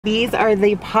These are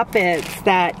the puppets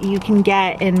that you can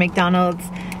get in McDonald's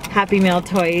Happy Meal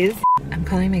toys. I'm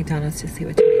calling McDonald's to see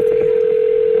what toys they have.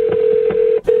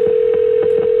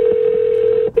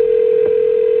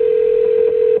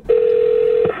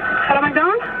 Hello,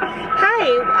 McDonald's?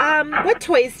 Hi, what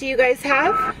toys do you guys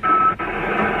have?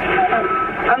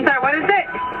 I'm sorry, what is it?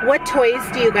 What toys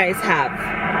do you guys have?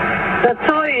 The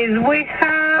toys, we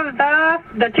have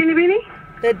the Teeny Beanie.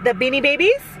 The Beanie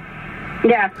Babies?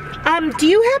 Yeah. Do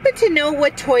you happen to know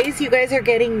what toys you guys are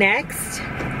getting next?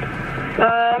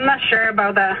 I'm not sure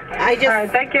about that.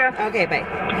 Alright, thank you. Okay, bye.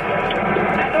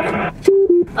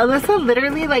 Alyssa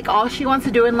literally, like, all she wants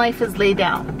to do in life is lay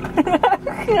down.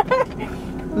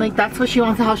 Like, that's what she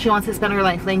wants, how she wants to spend her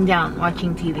life, laying down,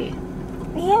 watching TV.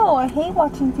 Ew, I hate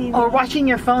watching TV. Or watching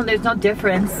your phone, there's no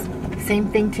difference.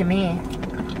 Same thing to me.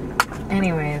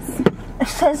 Anyways.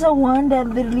 Says the one that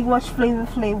literally watched Flavor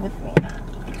Flav with me.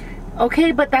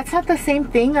 Okay, but that's not the same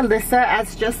thing, Alyssa,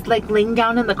 as just like laying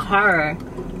down in the car.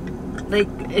 Like,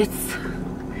 it's...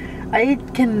 I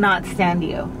cannot stand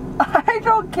you. I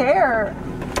don't care.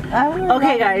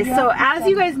 Okay guys, so as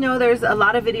you guys know, there's a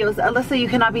lot of videos. Alyssa, you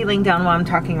cannot be laying down while I'm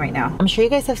talking right now. I'm sure you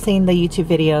guys have seen the YouTube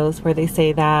videos where they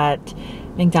say that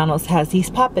McDonald's has these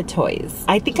puppet toys.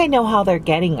 I think I know how they're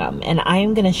getting them, and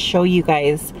I'm gonna show you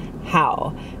guys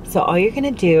how. So all you're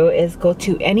gonna do is go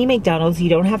to any McDonald's. You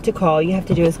don't have to call. All you have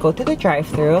to do is go through the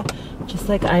drive-thru, just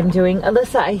like I'm doing.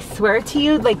 Alyssa, I swear to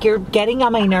you, like, you're getting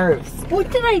on my nerves.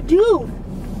 What did I do?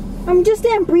 I'm just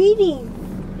breathing.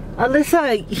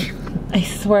 Alyssa, I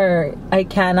swear, I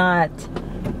cannot.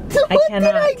 So what did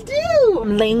I do?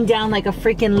 I'm laying down like a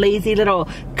freaking lazy little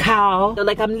cow.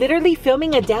 Like, I'm literally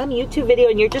filming a damn YouTube video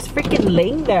and you're just freaking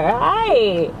laying there.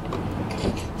 Hi.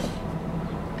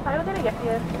 What are we gonna get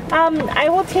you? I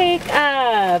will take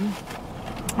a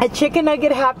chicken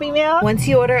nugget Happy Meal. Once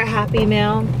you order a Happy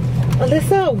Meal,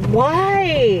 Alyssa,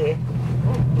 why?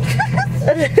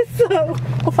 Alyssa,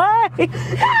 why?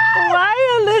 Why,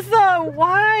 Alyssa?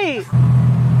 Why?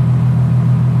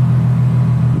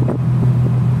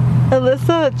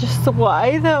 Alyssa, just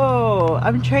why though?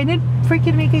 I'm trying to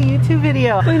freaking make a YouTube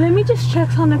video. Wait, let me just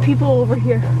check on the people over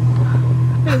here.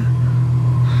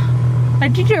 I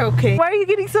think you're okay. Why are you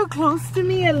getting so close to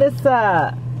me,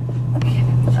 Alyssa? Okay.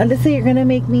 Alyssa, you're gonna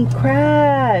make me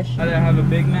crash. Either have a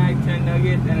Big Mac, 10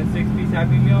 nuggets, and a 6-piece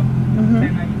Happy Meal.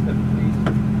 10 nuggets, 7 please.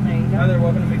 There you go. Either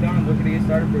welcome to McDonald's. Looking to get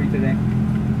started for you today.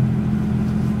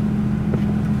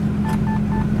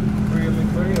 For your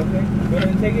McFlurry, okay? Go ahead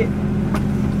and take it.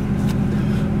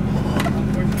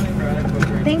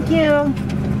 Thank you.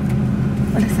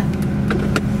 Alyssa.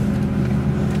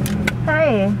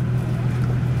 Hi.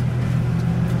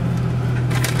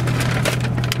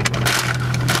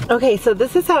 Okay, so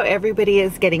this is how everybody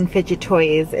is getting fidget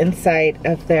toys inside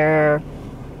of their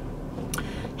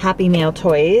Happy Meal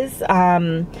toys.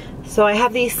 So I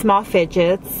have these small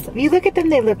fidgets. If you look at them,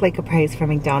 they look like a prize for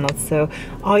McDonald's. So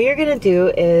all you're gonna do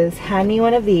is hand me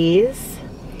one of these.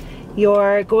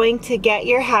 You're going to get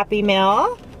your Happy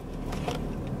Meal.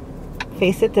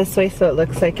 Face it this way so it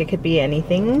looks like it could be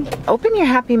anything. Open your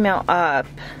Happy Meal up,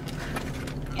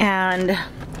 and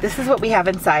this is what we have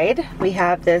inside. We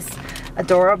have this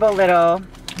adorable little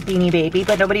Beanie Baby,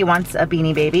 but nobody wants a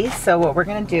Beanie Baby. So what we're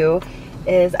gonna do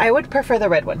is, I would prefer the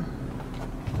red one.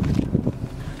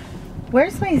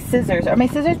 Where's my scissors? Are my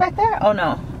scissors back there? Oh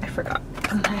no, I forgot.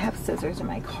 I have scissors in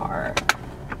my car.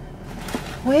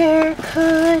 Where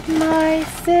could my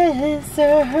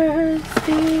scissors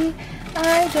be?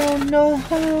 I don't know,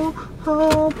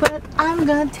 but I'm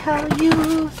gonna tell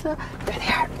you. So there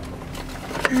they are.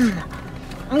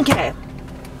 Okay.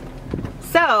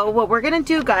 So what we're gonna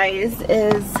do, guys,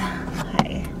 is,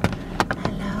 hi,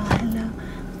 hello.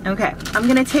 Okay, I'm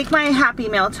gonna take my Happy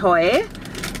Meal toy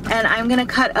and I'm gonna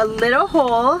cut a little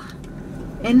hole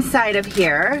inside of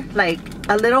here, like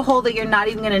a little hole that you're not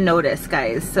even gonna notice,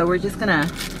 guys. So we're just gonna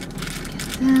get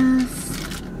this. I'm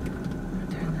gonna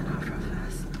turn that off real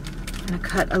fast. I'm gonna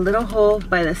cut a little hole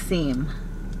by the seam.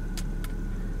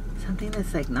 Something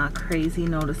that's like not crazy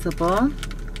noticeable.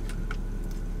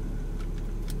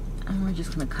 And we're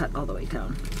just gonna cut all the way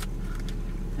down.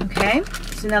 Okay,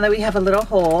 so now that we have a little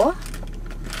hole,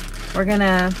 we're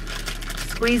gonna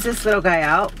squeeze this little guy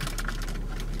out.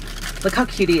 Look how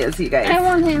cute he is, you guys. I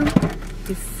want him.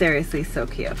 He's seriously so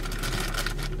cute.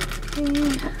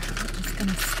 Okay. Just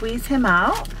gonna squeeze him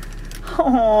out.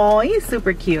 Oh, he's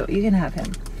super cute. You can have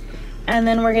him. And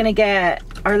then we're gonna get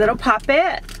our little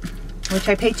puppet, which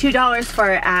I paid $2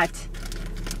 for at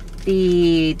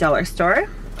the dollar store.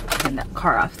 Turn that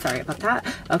car off, sorry about that.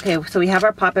 Okay, so we have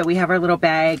our puppet, we have our little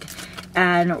bag,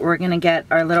 and we're gonna get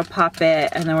our little puppet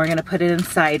and then we're gonna put it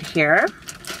inside here.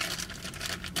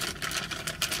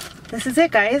 this is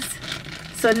it, guys.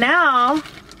 So now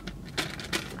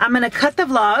I'm gonna cut the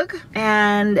vlog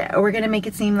and we're gonna make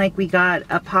it seem like we got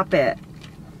a Pop-It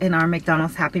in our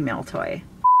McDonald's Happy Meal toy.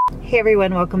 Hey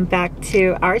everyone, welcome back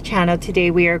to our channel. Today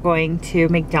we are going to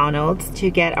McDonald's to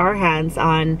get our hands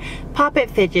on Pop-It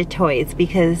fidget toys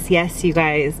because yes, you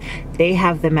guys, they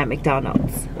have them at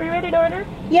McDonald's. Are you ready to order?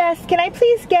 Yes, can I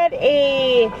please get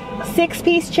a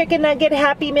 6-piece chicken nugget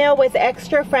Happy Meal with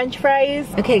extra french fries?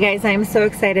 Okay guys, I'm so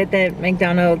excited that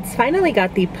McDonald's finally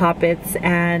got the Pop-Its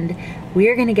and we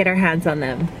are gonna get our hands on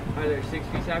them. Are there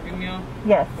 6-piece Happy Meal?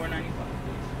 Yes. $4.95.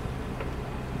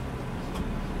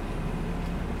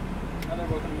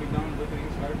 Welcome to McDonald's. Look at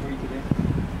started for you today.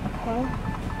 Okay.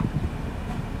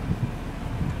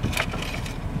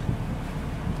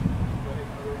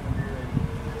 Sorry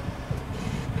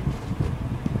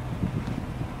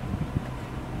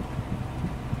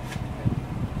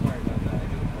about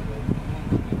that.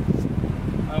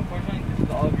 Unfortunately, this is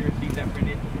all of your receipts that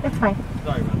printed. It's fine.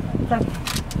 Sorry about that. It's okay.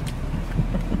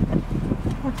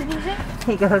 What did you say?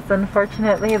 He goes,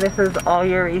 unfortunately, this is all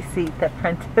your receipt that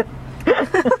printed.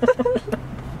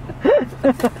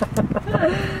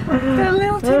 The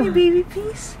little tiny baby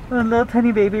piece. A little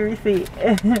tiny baby receipt.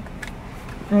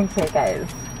 Okay,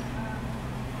 guys.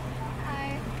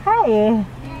 Hi. Hi. Here you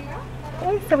go.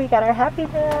 Okay, so we got our Happy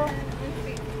Meal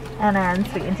and our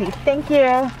unsweetened tea. Thank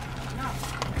you.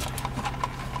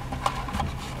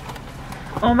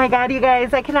 Oh my god, you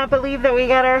guys, I cannot believe that we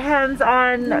got our hands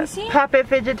on Pop-It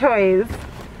fidget toys.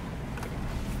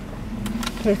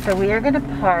 Okay, so we are gonna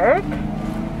park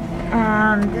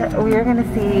and we are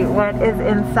gonna see what is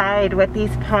inside, what these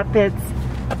Pop-Its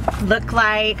look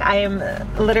like. I am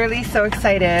literally so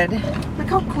excited. Look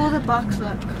how cool the box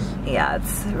looks. Yeah,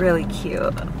 it's really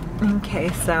cute. Okay,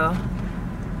 so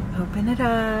open it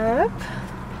up.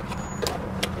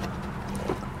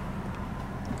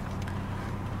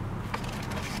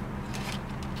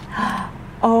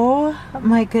 Oh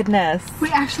my goodness.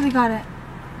 We actually got it.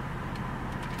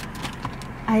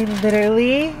 I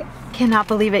literally cannot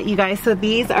believe it, you guys. So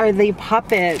these are the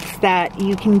Pop-Its that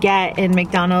you can get in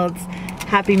McDonald's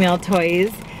Happy Meal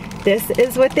toys. This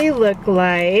is what they look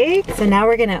like. So now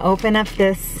we're gonna open up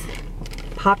this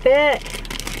Pop-It.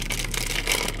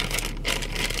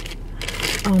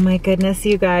 Oh my goodness,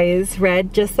 you guys.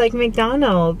 Red just like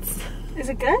McDonald's. Is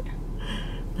it good?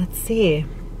 Let's see.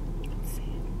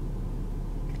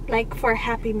 Like for a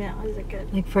Happy Meal, is it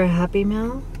good? Like for a Happy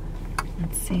Meal?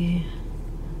 Let's see.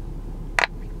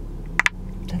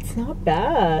 That's not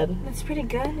bad. That's pretty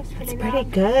good. It's pretty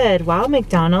Good. Wow,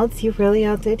 McDonald's, you really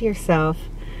outdid yourself.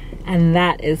 And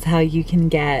that is how you can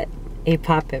get a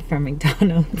Pop-It from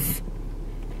McDonald's.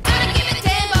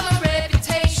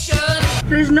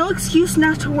 There's no excuse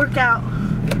not to work out.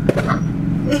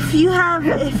 If you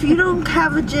don't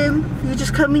have a gym, you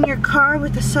just come in your car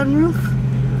with a sunroof.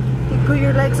 You put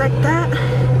your legs like that.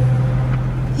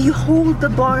 You hold the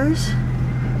bars.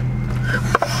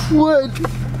 1,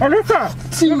 Alyssa,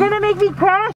 you're gonna make me crash.